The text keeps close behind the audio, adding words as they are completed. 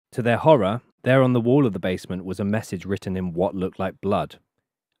To their horror, there on the wall of the basement was a message written in what looked like blood.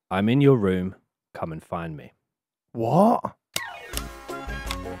 I'm in your room. Come and find me. What?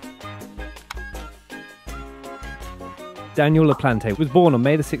 Daniel LaPlante was born on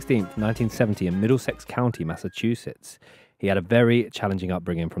May the 16th, 1970 in Middlesex County, Massachusetts. He had a very challenging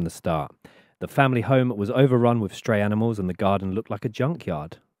upbringing from the start. The family home was overrun with stray animals and the garden looked like a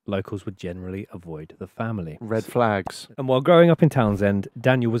junkyard. Locals would generally avoid the family. Red flags. And while growing up in Townsend,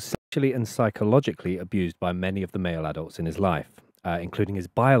 Daniel was sexually and psychologically abused by many of the male adults in his life, including his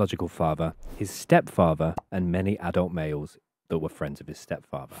biological father, his stepfather, and many adult males that were friends of his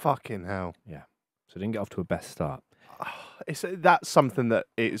stepfather. Fucking hell. Yeah. So didn't get off to a best start. That's something that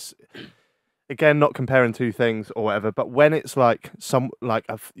is, again, not comparing two things or whatever, but when it's like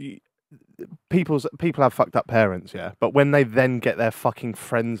people have fucked up parents, yeah, but when they then get their fucking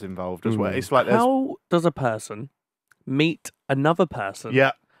friends involved as well, it's like how does a person meet another person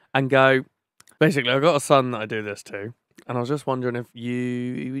and go, basically, I've got a son that I do this to, and I was just wondering if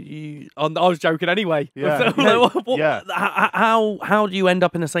you I was joking anyway. Yeah. How do you end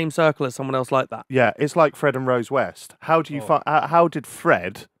up in the same circle as someone else like that? Yeah, it's like Fred and Rose West. How do you how did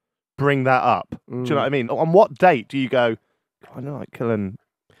Fred bring that up? Do you know what I mean? On what date do you go, I know, like killing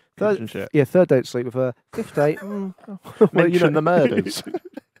and shit? Yeah, third date sleep with her. Fifth date, mention the murders.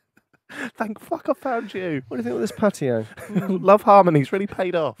 Thank fuck I found you. What do you think of this patio? Love Harmony's really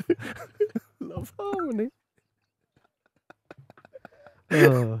paid off. Love Harmony.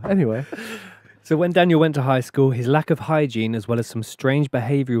 Anyway. So when Daniel went to high school, his lack of hygiene as well as some strange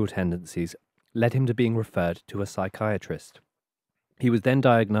behavioural tendencies led him to being referred to a psychiatrist. He was then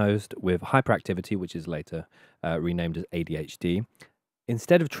diagnosed with hyperactivity, which is later renamed as ADHD.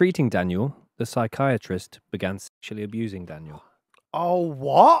 Instead of treating Daniel, the psychiatrist began sexually abusing Daniel. Oh,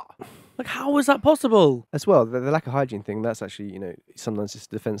 what? Like, how was that possible? As well, the lack of hygiene thing, that's actually, sometimes it's a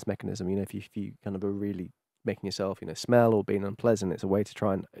defense mechanism. If you kind of are really making yourself, smell or being unpleasant, it's a way to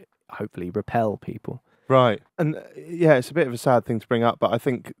try and hopefully repel people. Right. And yeah, it's a bit of a sad thing to bring up, but I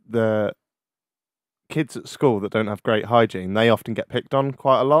think the kids at school that don't have great hygiene, they often get picked on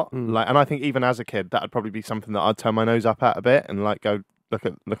quite a lot. And I think even as a kid, that would probably be something that I'd turn my nose up at a bit and like go,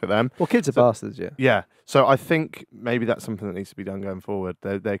 look at them. Well, kids are bastards, yeah. Yeah. So I think maybe that's something that needs to be done going forward.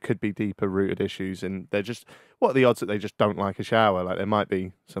 There could be deeper rooted issues, and they're just, what are the odds that they just don't like a shower? Like there might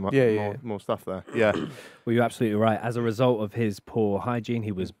be some more stuff there. Yeah. Well, you're absolutely right. As a result of his poor hygiene,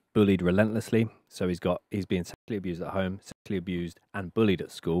 he was bullied relentlessly. So he's being sexually abused at home, sexually abused and bullied at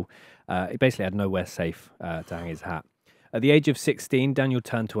school. He basically had nowhere safe to hang his hat. At the age of 16, Daniel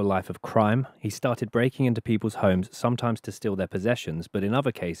turned to a life of crime. He started breaking into people's homes, sometimes to steal their possessions, but in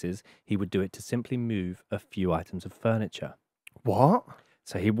other cases, he would do it to simply move a few items of furniture. What?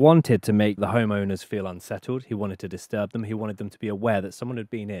 So he wanted to make the homeowners feel unsettled. He wanted to disturb them. He wanted them to be aware that someone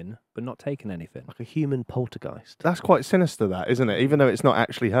had been in, but not taken anything. Like a human poltergeist. That's quite sinister, that, isn't it? Even though it's not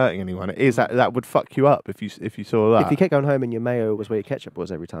actually hurting anyone, it is that would fuck you up if you saw that. If you kept going home and your mayo was where your ketchup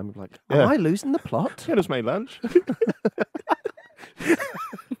was every time, you'd be like, am I losing the plot? I just made lunch.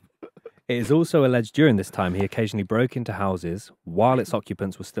 It is also alleged during this time he occasionally broke into houses while its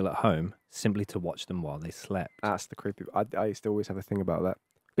occupants were still at home, simply to watch them while they slept. That's the creepy. I used to always have a thing about that.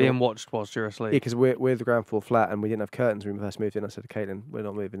 Being watched whilst you're asleep. Yeah, because we're the ground floor flat and we didn't have curtains when we first moved in. I said to Caitlin, we're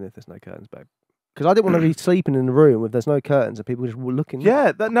not moving if there's no curtains, babe. Because I didn't want to be sleeping in a room if there's no curtains and people just were looking.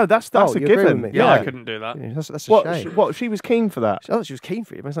 Yeah, that's a given. Yeah, I couldn't do that. Yeah, that's a shame. She was keen for that? She was keen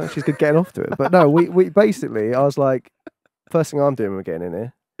for it. It's like she's good getting off to it. But no, we basically, I was like, first thing I'm doing when we're getting in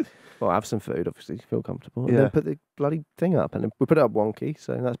here, well, have some food, obviously, to feel comfortable, and then put the bloody thing up. And then we put it up wonky,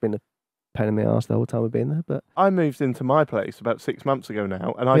 so that's been a pain in the arse the whole time we've been there. But I moved into my place about 6 months ago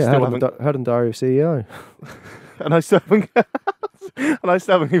now, and I still haven't heard on Diary of CEO. and I still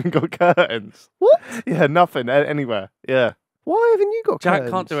haven't even got curtains. What? Yeah, nothing anywhere. Yeah. Why haven't you got curtains?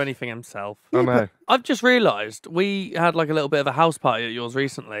 Jack can't do anything himself. I know. I've just realised we had like a little bit of a house party at yours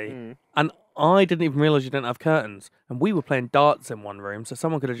recently, and I didn't even realise you didn't have curtains. And we were playing darts in one room, so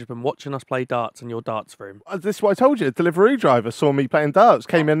someone could have just been watching us play darts in your darts room. This is what I told you. The delivery driver saw me playing darts,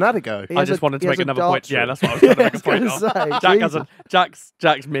 came in and had a go. I just wanted to make another point. Yeah, that's what I was trying to make a point of.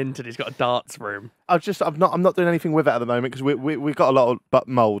 Jack's minted. He's got a darts room. I'm not doing anything with it at the moment because we've got a lot of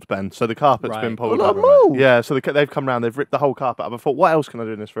mould, Ben. So the carpet's been pulled. A lot of mould. Yeah, so they've come round. They've ripped the whole carpet up. I thought, what else can I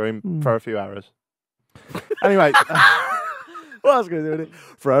do in this room for a few hours? Anyway. What else going to do with it?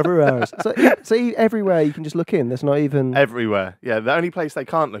 For over hours. So everywhere you can just look in. There's not even everywhere. Yeah, the only place they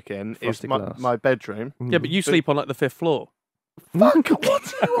can't look in is my bedroom. Yeah, but you sleep on like the 5th floor. Fuck!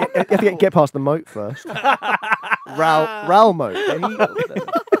 What? You have to get past the moat first. Raoul moat.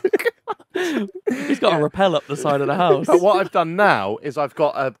 He's got a rappel up the side of the house. But what I've done now is I've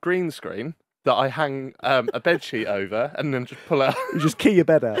got a green screen that I hang a bed sheet over and then just pull out. You just key your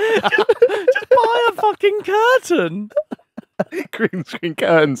bed out. Just buy a fucking curtain. Green screen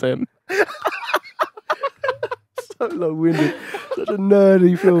curtains in. So long-winded. Such a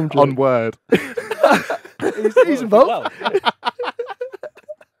nerdy film. Joke. On Word. He's involved.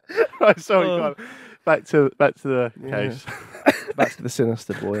 Right, sorry, go on. Back to the case. Back to the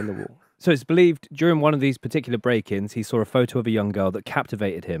sinister boy on the wall. So it's believed during one of these particular break-ins, he saw a photo of a young girl that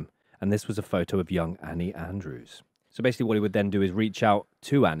captivated him, and this was a photo of young Annie Andrews. So basically what he would then do is reach out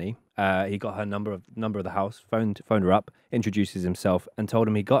to Annie. He got her number of the house, phoned her up, introduces himself, and told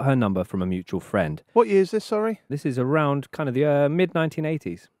him he got her number from a mutual friend. What year is this, sorry? This is around kind of the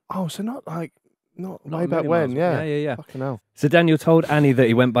mid-1980s. Oh, so not way a back million when, miles. yeah. Yeah. Fucking hell. So Daniel told Annie that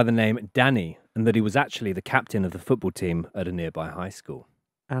he went by the name Danny, and that he was actually the captain of the football team at a nearby high school.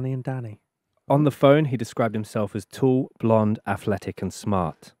 Annie and Danny. On the phone, he described himself as tall, blonde, athletic, and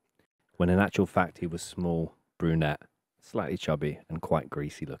smart, when in actual fact he was small, brunette, slightly chubby, and quite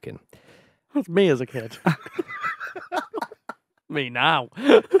greasy looking. That's me as a kid. Me now.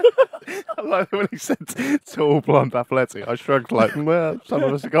 I like when he said tall, blonde, athletic. I shrugged like, well, some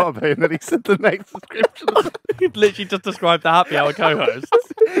of us have got to be. And then he said the next description. He literally just described the happy hour co-host.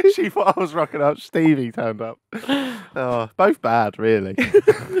 She thought I was rocking up. Stevie turned up. Oh, both bad, really.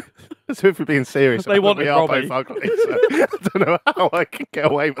 So if we're being serious, They wanted we are Robbie. both ugly. So I don't know how I can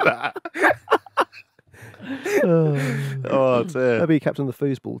get away with that. Oh dear. Maybe he captained the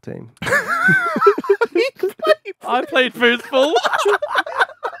foosball team. I played foosball.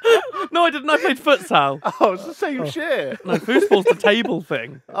 No, I didn't. I played futsal. Oh, it's the same shit. No, foosball's the table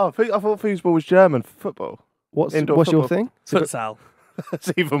thing. Oh, I thought foosball was German for football. What's Indoor your football. thing? Futsal.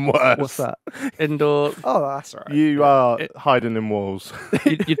 That's even worse. What's that? Indoor. Oh, that's all right. You are hiding in walls.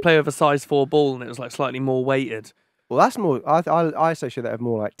 You'd play with a size 4 ball and it was like slightly more weighted. Well, that's more. I associate that with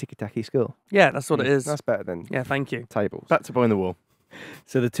more like ticky-tacky skill. Yeah, that's what it is. That's better than Yeah, thank you. tables. Back to boy in the wall.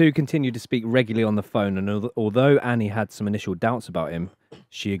 So the two continued to speak regularly on the phone, and although Annie had some initial doubts about him,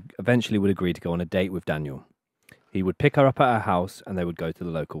 she eventually would agree to go on a date with Daniel. He would pick her up at her house, and they would go to the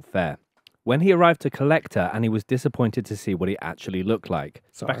local fair. When he arrived to collect her, Annie was disappointed to see what he actually looked like.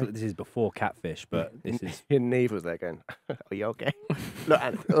 Sorry. This is before Catfish, but this is... Your Neve was there going, are you okay? Look,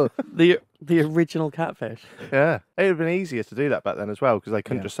 Annie. The original catfish. Yeah. It would have been easier to do that back then as well, because they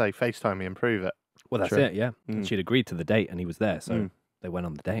couldn't Yeah. just say FaceTime me and prove it. Well, that's True. it, yeah. And she'd agreed to the date, and he was there, so they went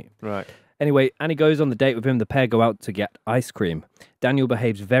on the date. Right. Anyway, Annie goes on the date with him. The pair go out to get ice cream. Daniel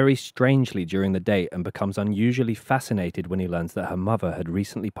behaves very strangely during the date and becomes unusually fascinated when he learns that her mother had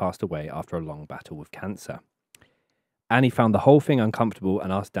recently passed away after a long battle with cancer. Annie found the whole thing uncomfortable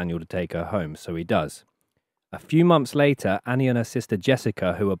and asked Daniel to take her home, so he does. A few months later, Annie and her sister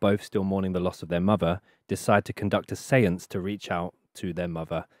Jessica, who are both still mourning the loss of their mother, decide to conduct a séance to reach out to their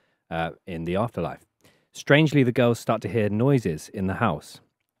mother in the afterlife. Strangely, the girls start to hear noises in the house.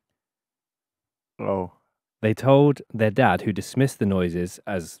 Oh. They told their dad, who dismissed the noises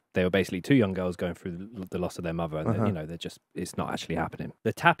as they were basically two young girls going through the loss of their mother, and it's not actually happening.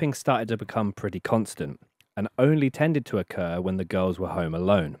 The tapping started to become pretty constant and only tended to occur when the girls were home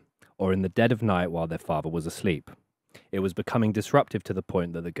alone or in the dead of night while their father was asleep. It was becoming disruptive to the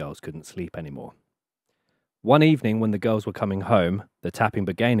point that the girls couldn't sleep anymore. One evening when the girls were coming home, the tapping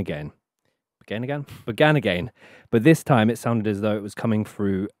began again, but this time it sounded as though it was coming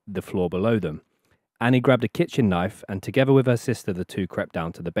through the floor below them. Annie grabbed a kitchen knife, and together with her sister, the two crept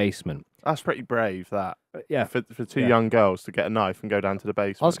down to the basement. That's pretty brave, that. Yeah. For two young girls to get a knife and go down to the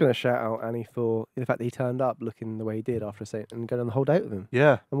basement. I was going to shout out Annie for the fact that he turned up looking the way he did after a set and go on the whole date with him.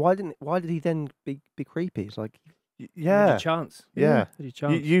 Yeah. And why did he then be creepy? It's like, Yeah. Had your chance. Yeah. Had your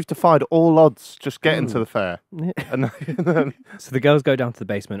chance. You've defied all odds just getting to the fair. yeah. And then, So the girls go down to the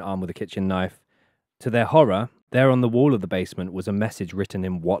basement armed with a kitchen knife. To their horror, there on the wall of the basement was a message written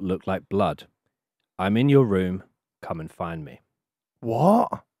in what looked like blood. I'm in your room. Come and find me.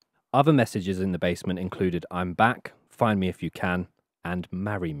 what? Other messages in the basement included, I'm back, find me if you can, and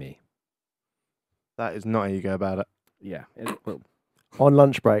marry me. That is not how you go about it. Yeah. On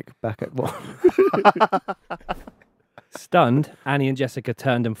lunch break, back at what? Stunned, Annie and Jessica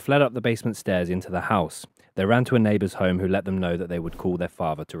turned and fled up the basement stairs into the house. They ran to a neighbour's home who let them know that they would call their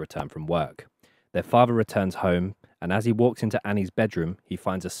father to return from work. Their father returns home, and as he walks into Annie's bedroom, he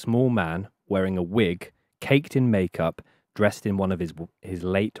finds a small man wearing a wig, caked in makeup, dressed in one of his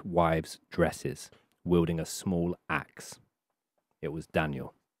late wife's dresses, wielding a small axe. It was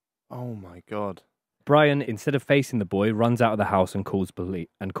Daniel. Oh my God. Brian, instead of facing the boy, runs out of the house and calls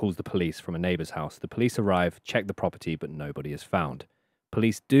the police from a neighbour's house. The police arrive, check the property, but nobody is found.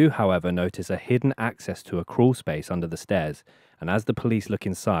 Police do, however, notice a hidden access to a crawl space under the stairs, and as the police look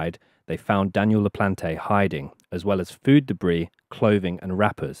inside, they found Daniel LaPlante hiding, as well as food debris, clothing and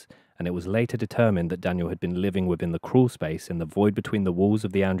wrappers, and it was later determined that Daniel had been living within the crawl space in the void between the walls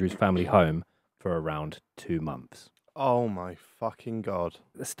of the Andrews family home for around 2 months. Oh my fucking God.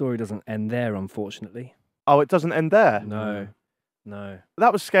 The story doesn't end there, unfortunately. Oh, it doesn't end there? No.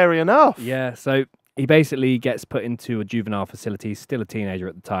 That was scary enough. Yeah, so he basically gets put into a juvenile facility, still a teenager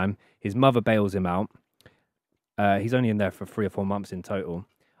at the time. His mother bails him out. He's only in there for 3 or 4 months in total.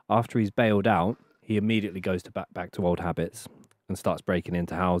 After he's bailed out, he immediately goes to back to old habits and starts breaking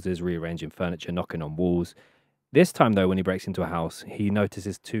into houses, rearranging furniture, knocking on walls. This time, though, when he breaks into a house, he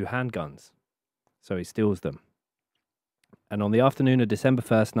notices 2 handguns. So he steals them. And on the afternoon of December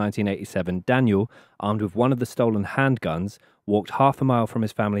 1st, 1987, Daniel, armed with one of the stolen handguns, walked half a mile from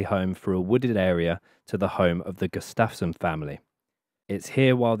his family home through a wooded area to the home of the Gustafsson family. It's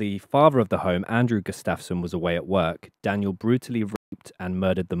here, while the father of the home, Andrew Gustafsson, was away at work, Daniel brutally raped and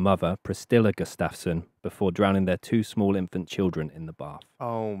murdered the mother, Priscilla Gustafsson, before drowning their 2 small infant children in the bath.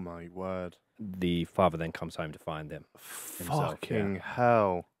 Oh my word. The father then comes home to find them. Fucking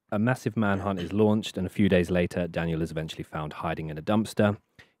hell. A massive manhunt is launched, and a few days later, Daniel is eventually found hiding in a dumpster.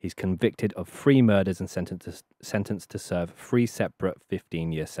 He's convicted of 3 murders and sentenced to serve 3 separate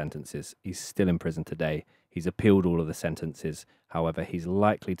 15-year sentences. He's still in prison today. He's appealed all of the sentences. However, he's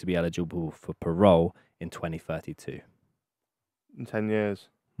likely to be eligible for parole in 2032. In 10 years.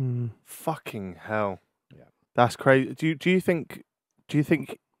 Mm. Fucking hell. Yeah. That's crazy. Do you think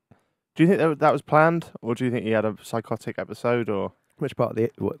that was planned, or do you think he had a psychotic episode, or Which part of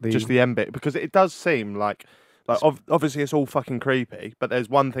the just the end bit? Because it does seem like obviously it's all fucking creepy, but there's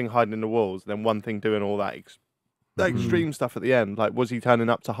one thing hiding in the walls, then one thing doing all that extreme stuff at the end. Like, was he turning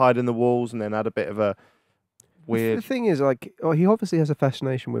up to hide in the walls and then had a bit of a weird? The thing is, like, he obviously has a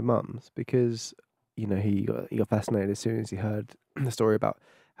fascination with mums because, you know, he got fascinated as soon as he heard the story about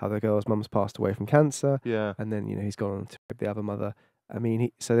how the girl's mum's passed away from cancer. Yeah. And then, you know, he's gone on to rape the other mother. I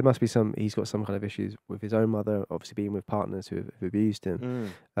mean, so there must be he's got some kind of issues with his own mother, obviously being with partners who have abused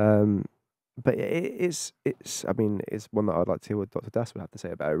him. But it's one that I'd like to hear what Dr. Das would have to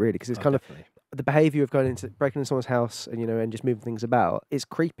say about it, really, because it's kind of the behaviour of breaking into someone's house and, you know, and just moving things about. It's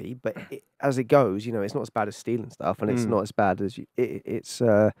creepy, but as it goes, you know, it's not as bad as stealing stuff, and it's not as bad as it's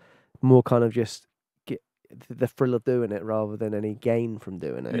more kind of just get the thrill of doing it rather than any gain from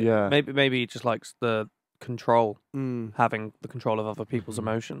doing it. Yeah. Maybe he just likes the control, having the control of other people's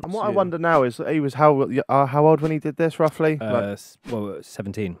emotions. And what I wonder now is, he was how old when he did this, roughly?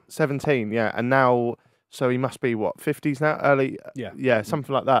 17. 17, yeah. And now, so he must be, what, 50s now? Early? Yeah,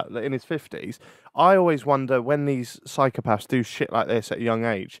 something like that, in his 50s. I always wonder, when these psychopaths do shit like this at a young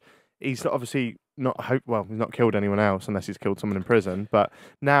age, he's obviously he's not killed anyone else unless he's killed someone in prison, but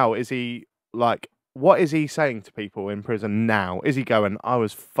now, is he, like, what is he saying to people in prison now? Is he going, I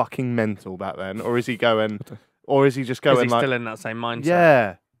was fucking mental back then? Or is he going, or is he just going, is he like, still in that same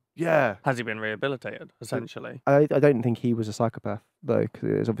mindset? Yeah. Has he been rehabilitated, essentially? I don't think he was a psychopath, though,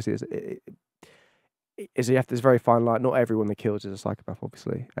 because obviously there's a very fine line. Not everyone that kills is a psychopath,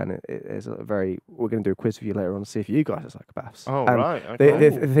 obviously, and it is a very. We're going to do a quiz for you later on to see if you guys are psychopaths. Oh, right. Okay.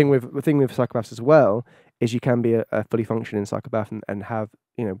 The thing with psychopaths as well is you can be a fully functioning psychopath and have,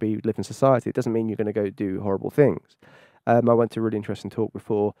 you know, live in society. It doesn't mean you're going to go do horrible things. I went to a really interesting talk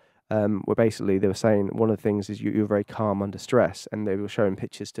before, where basically they were saying one of the things is you're very calm under stress, and they were showing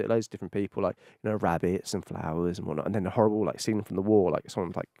pictures to loads of different people, like, you know, rabbits and flowers and whatnot, and then a horrible, like, scene from the war, like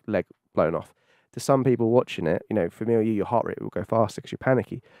someone's, like, leg blown off. To some people watching it, you know, for me or you, your heart rate will go faster because you're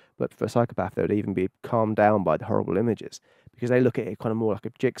panicky. But for a psychopath, they would even be calmed down by the horrible images because they look at it kind of more like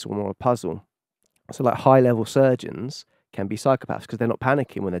a jigsaw, more a puzzle. So, like, high-level surgeons can be psychopaths because they're not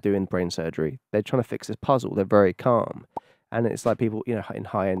panicking when they're doing brain surgery. They're trying to fix this puzzle. They're very calm. And it's like people, you know, in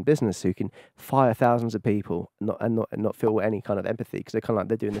high-end business who can fire thousands of people and not feel any kind of empathy because they're kind of like,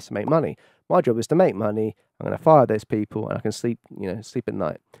 they're doing this to make money. My job is to make money. I'm going to fire those people and I can sleep at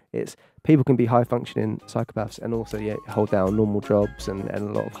night. It's people can be high-functioning psychopaths and also hold down normal jobs and a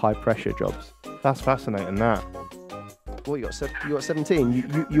lot of high-pressure jobs. That's fascinating, that. Well, you got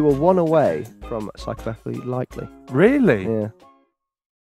 17. You were one away from psychopathically likely. Really? Yeah.